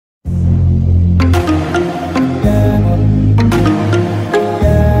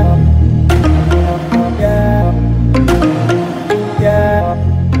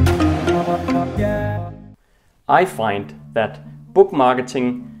I find that book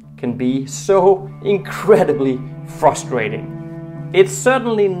marketing can be so incredibly frustrating. It's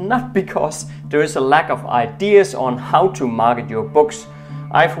certainly not because there is a lack of ideas on how to market your books.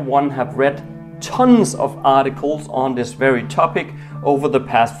 I, for one, have read tons of articles on this very topic over the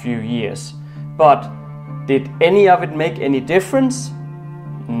past few years. But did any of it make any difference?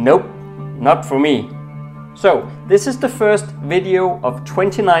 Nope, not for me. So, this is the first video of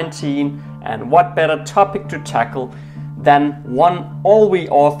 2019, and what better topic to tackle than one all we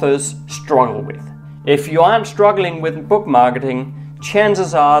authors struggle with. If you aren't struggling with book marketing,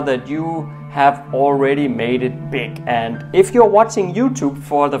 chances are that you have already made it big. And if you're watching YouTube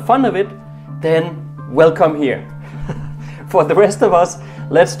for the fun of it, then welcome here. For the rest of us,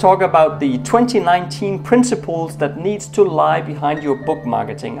 let's talk about the 2019 principles that needs to lie behind your book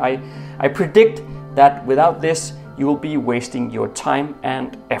marketing. I predict that without this, you will be wasting your time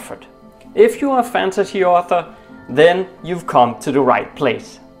and effort. If you are a fantasy author, then you've come to the right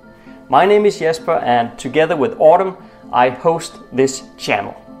place. My name is Jesper, and together with Autumn, I host this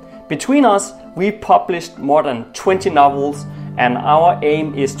channel. Between us, we published more than 20 novels, and our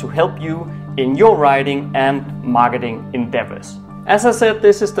aim is to help you in your writing and marketing endeavors. As I said,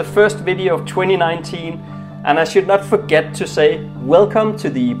 this is the first video of 2019, and I should not forget to say welcome to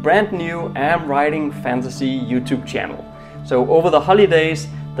the brand new AmWritingFantasy YouTube channel. So over the holidays,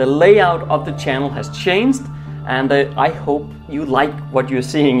 the layout of the channel has changed, and I hope you like what you're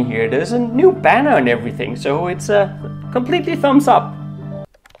seeing here. There's a new banner and everything, so it's completely thumbs up.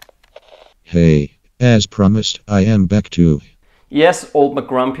 Hey, as promised, I am back too. Yes, old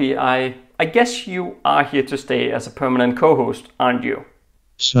McGrumpy, I guess you are here to stay as a permanent co-host, aren't you?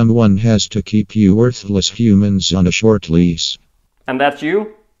 Someone has to keep you worthless humans on a short leash. And that's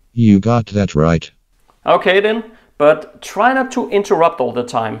you? You got that right. Okay then, but try not to interrupt all the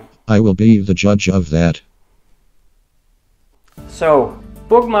time. I will be the judge of that. So,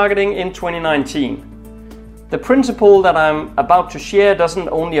 book marketing in 2019. The principle that I'm about to share doesn't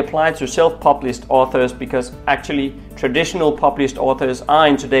only apply to self-published authors, because actually traditional published authors are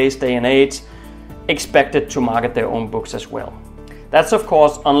in today's day and age expected to market their own books as well. That's of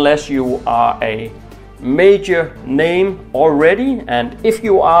course unless you are a major name already, and if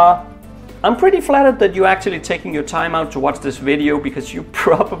you are, I'm pretty flattered that you're actually taking your time out to watch this video, because you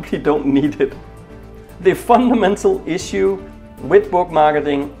probably don't need it. The fundamental issue with book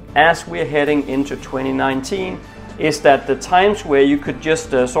marketing as we're heading into 2019 is that the times where you could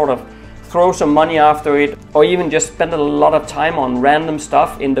just sort of throw some money after it, or even just spend a lot of time on random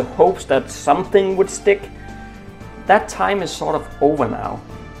stuff in the hopes that something would stick, that time is sort of over now.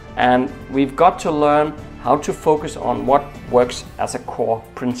 And we've got to learn how to focus on what works as a core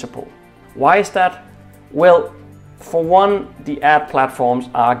principle. Why is that? Well, for one, the ad platforms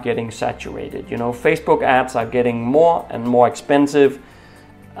are getting saturated. You know, Facebook ads are getting more and more expensive.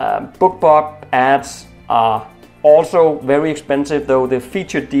 BookBot ads are also very expensive, though the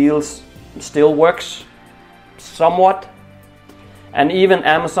featured deals still works somewhat. And even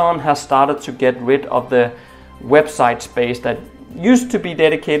Amazon has started to get rid of the website space that used to be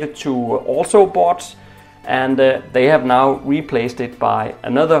dedicated to also bots, and they have now replaced it by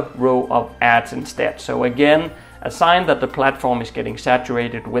another row of ads instead. So again, a sign that the platform is getting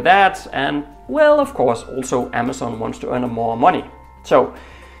saturated with ads, and well, of course, also Amazon wants to earn more money. So,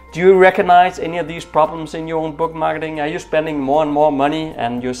 do you recognize any of these problems in your own book marketing? Are you spending more and more money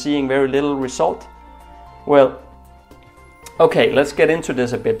and you're seeing very little result? Well, okay, let's get into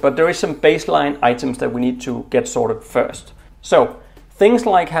this a bit, but there is some baseline items that we need to get sorted first. So, things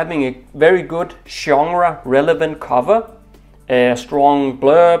like having a very good genre relevant cover, a strong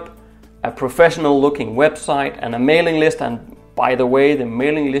blurb, a professional looking website, and a mailing list. And by the way, the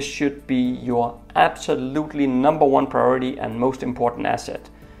mailing list should be your absolutely number one priority and most important asset.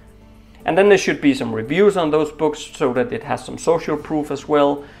 And then there should be some reviews on those books so that it has some social proof as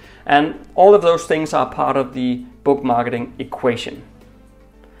well. And all of those things are part of the book marketing equation.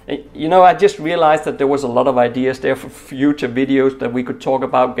 You know, I just realized that there was a lot of ideas there for future videos that we could talk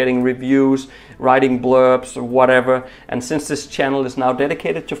about, getting reviews, writing blurbs or whatever. And since this channel is now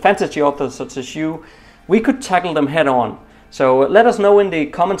dedicated to fantasy authors such as you, we could tackle them head on. So let us know in the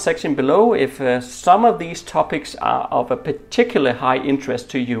comment section below if some of these topics are of a particular high interest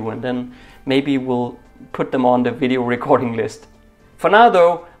to you, and then maybe we'll put them on the video recording list. For now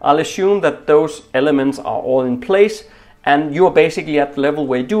though, I'll assume that those elements are all in place, and you're basically at the level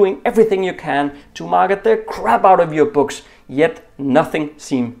where you're doing everything you can to market the crap out of your books, yet nothing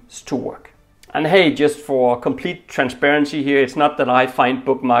seems to work. And hey, just for complete transparency here, it's not that I find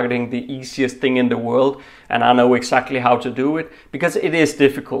book marketing the easiest thing in the world and I know exactly how to do it, because it is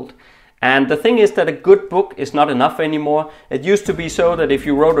difficult. And the thing is that a good book is not enough anymore. It used to be so that if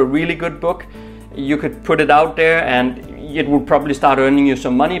you wrote a really good book, you could put it out there and it would probably start earning you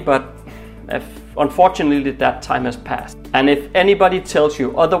some money, but unfortunately that time has passed. And if anybody tells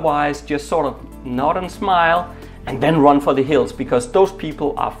you otherwise, just sort of nod and smile and then run for the hills, because those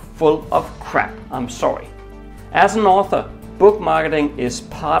people are full of crap. I'm sorry. As an author, book marketing is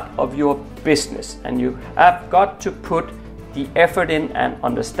part of your business, and you have got to put the effort in and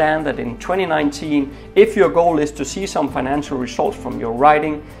understand that in 2019, if your goal is to see some financial results from your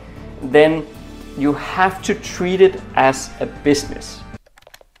writing, then you have to treat it as a business.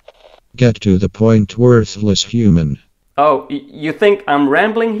 Get to the point, worthless human. Oh, you think I'm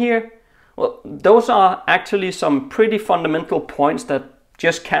rambling here? Well, those are actually some pretty fundamental points that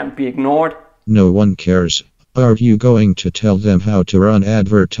just can't be ignored. No one cares. Are you going to tell them how to run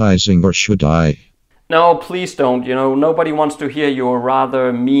advertising, or should I? No, please don't. Nobody wants to hear your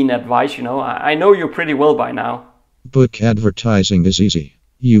rather mean advice, I know you pretty well by now. Book advertising is easy.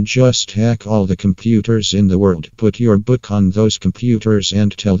 You just hack all the computers in the world, put your book on those computers,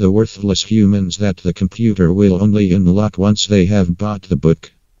 and tell the worthless humans that the computer will only unlock once they have bought the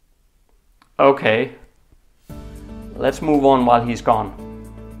book. Okay. Let's move on while he's gone.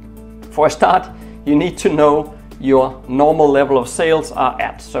 For a start, you need to know your normal level of sales are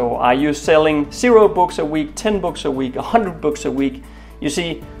at. So are you selling 0 books a week, 10 books a week, 100 books a week? You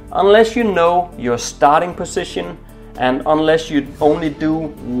see, unless you know your starting position and unless you only do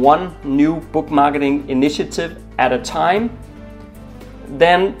one new book marketing initiative at a time,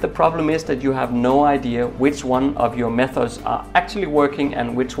 then the problem is that you have no idea which one of your methods are actually working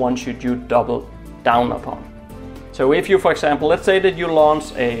and which one should you double down upon. So if you, for example, let's say that you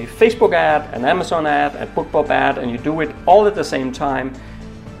launch a Facebook ad, an Amazon ad, a BookBub ad, and you do it all at the same time,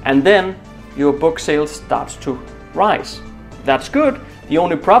 and then your book sales starts to rise. That's good. The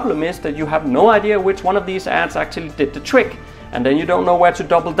only problem is that you have no idea which one of these ads actually did the trick, and then you don't know where to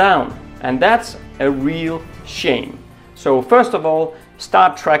double down. And that's a real shame. So first of all,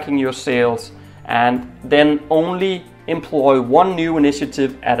 start tracking your sales and then only employ one new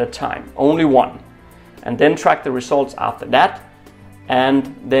initiative at a time, only one. And then track the results after that,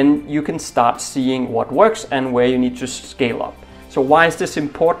 and then you can start seeing what works and where you need to scale up. So why is this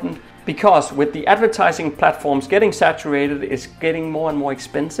important? Because with the advertising platforms getting saturated, it's getting more and more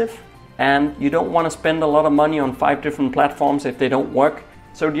expensive, and you don't want to spend a lot of money on 5 different platforms if they don't work.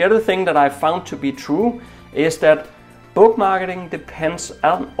 So the other thing that I found to be true is that book marketing depends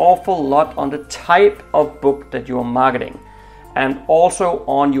an awful lot on the type of book that you are marketing and also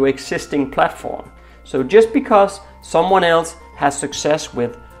on your existing platform. So just because someone else has success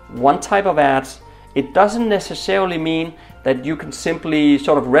with one type of ads, it doesn't necessarily mean that you can simply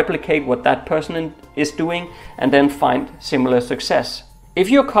sort of replicate what that person is doing and then find similar success. If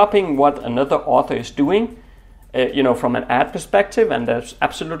you're copying what another author is doing, from an ad perspective, and there's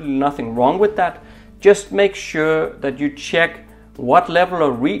absolutely nothing wrong with that, just make sure that you check what level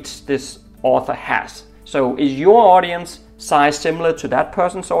of reach this author has. So is your audience size similar to that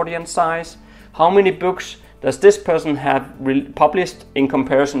person's audience size? How many books does this person have published in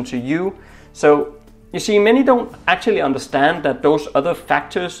comparison to you? So you see, many don't actually understand that those other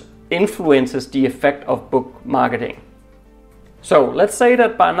factors influences the effect of book marketing. So let's say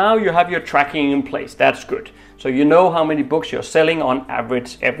that by now you have your tracking in place. That's good. So you know how many books you're selling on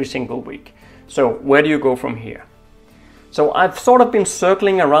average every single week. So where do you go from here? So I've sort of been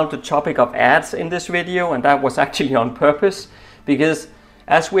circling around the topic of ads in this video, and that was actually on purpose, because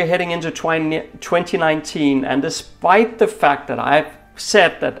as we're heading into 2019, and despite the fact that I've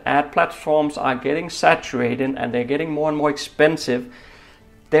said that ad platforms are getting saturated and they're getting more and more expensive,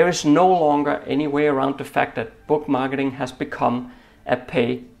 there is no longer any way around the fact that book marketing has become a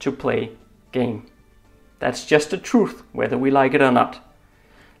pay-to-play game. That's just the truth, whether we like it or not.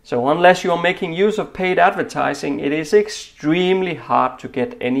 So unless you're making use of paid advertising, it is extremely hard to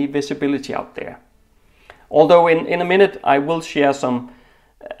get any visibility out there. Although in a minute I will share some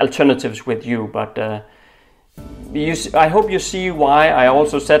alternatives with you, but I hope you see why I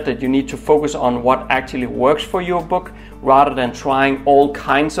also said that you need to focus on what actually works for your book rather than trying all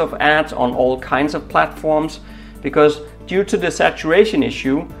kinds of ads on all kinds of platforms, because due to the saturation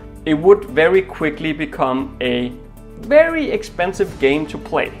issue, it would very quickly become a very expensive game to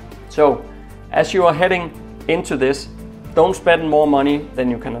play. So as you are heading into this, don't spend more money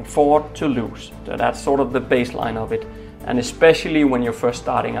than you can afford to lose. So that's sort of the baseline of it, and especially when you're first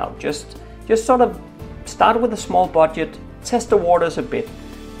starting out, just sort of start with a small budget, test the waters a bit,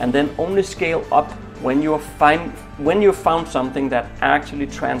 and then only scale up when you found something that actually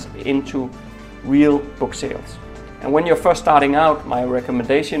translates into real book sales. And when you're first starting out, my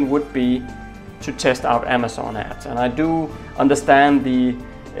recommendation would be to test out Amazon ads. And I do understand the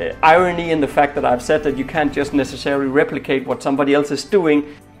irony in the fact that I've said that you can't just necessarily replicate what somebody else is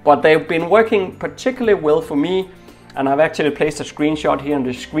doing, but they've been working particularly well for me. And I've actually placed a screenshot here on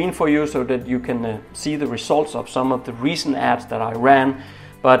the screen for you so that you can see the results of some of the recent ads that I ran.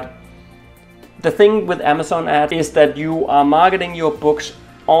 But the thing with Amazon ads is that you are marketing your books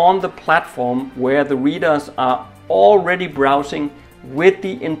on the platform where the readers are already browsing with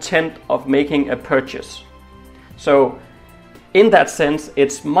the intent of making a purchase. So in that sense,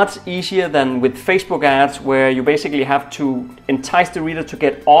 it's much easier than with Facebook ads, where you basically have to entice the reader to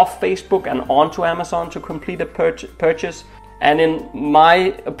get off Facebook and onto Amazon to complete a purchase. And in my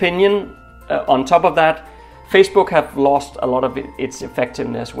opinion, on top of that, Facebook have lost a lot of its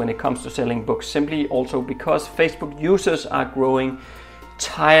effectiveness when it comes to selling books, simply also because Facebook users are growing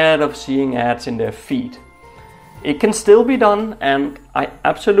tired of seeing ads in their feed. It can still be done, and I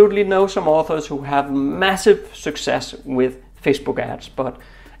absolutely know some authors who have massive success with Facebook ads, but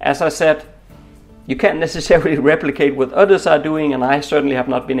as I said, you can't necessarily replicate what others are doing, and I certainly have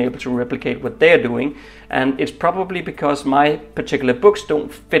not been able to replicate what they're doing, and it's probably because my particular books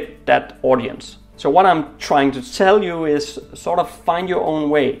don't fit that audience. So what I'm trying to tell you is sort of find your own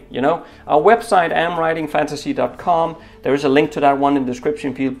way, you know. Our website, AmWritingFantasy.com, there is a link to that one in the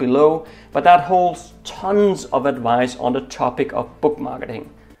description field below, but that holds tons of advice on the topic of book marketing.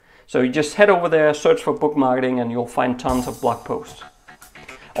 So you just head over there, search for book marketing, and you'll find tons of blog posts.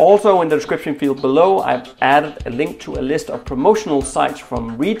 Also in the description field below, I've added a link to a list of promotional sites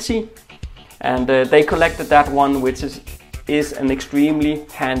from Reedsy, and they collected that one, which is an extremely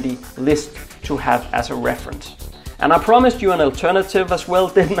handy list to have as a reference. And I promised you an alternative as well,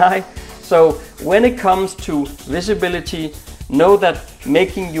 didn't I? So when it comes to visibility, know that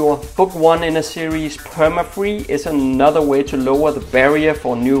making your book one in a series perma-free is another way to lower the barrier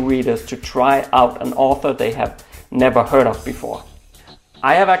for new readers to try out an author they have never heard of before.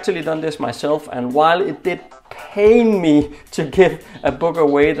 I have actually done this myself, and while it did pain me to give a book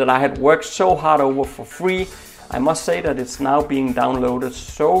away that I had worked so hard over for free, I must say that it's now being downloaded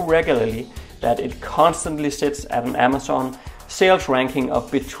so regularly that it constantly sits at an Amazon sales ranking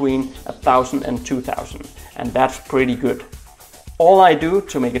of between 1,000 and 2,000, and that's pretty good. All I do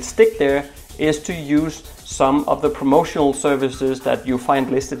to make it stick there is to use some of the promotional services that you find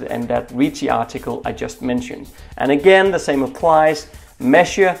listed in that Reedsy article I just mentioned. And again, the same applies.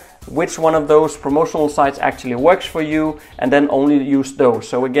 Measure which one of those promotional sites actually works for you, and then only use those.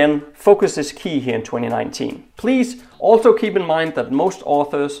 So again, focus is key here in 2019. Please also keep in mind that most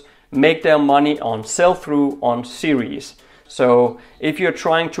authors make their money on sell-through on series. So if you're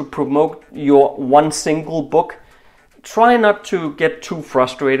trying to promote your one single book, try not to get too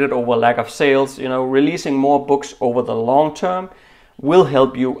frustrated over lack of sales. You know, releasing more books over the long term will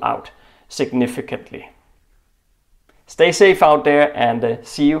help you out significantly. Stay safe out there, and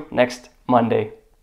see you next Monday.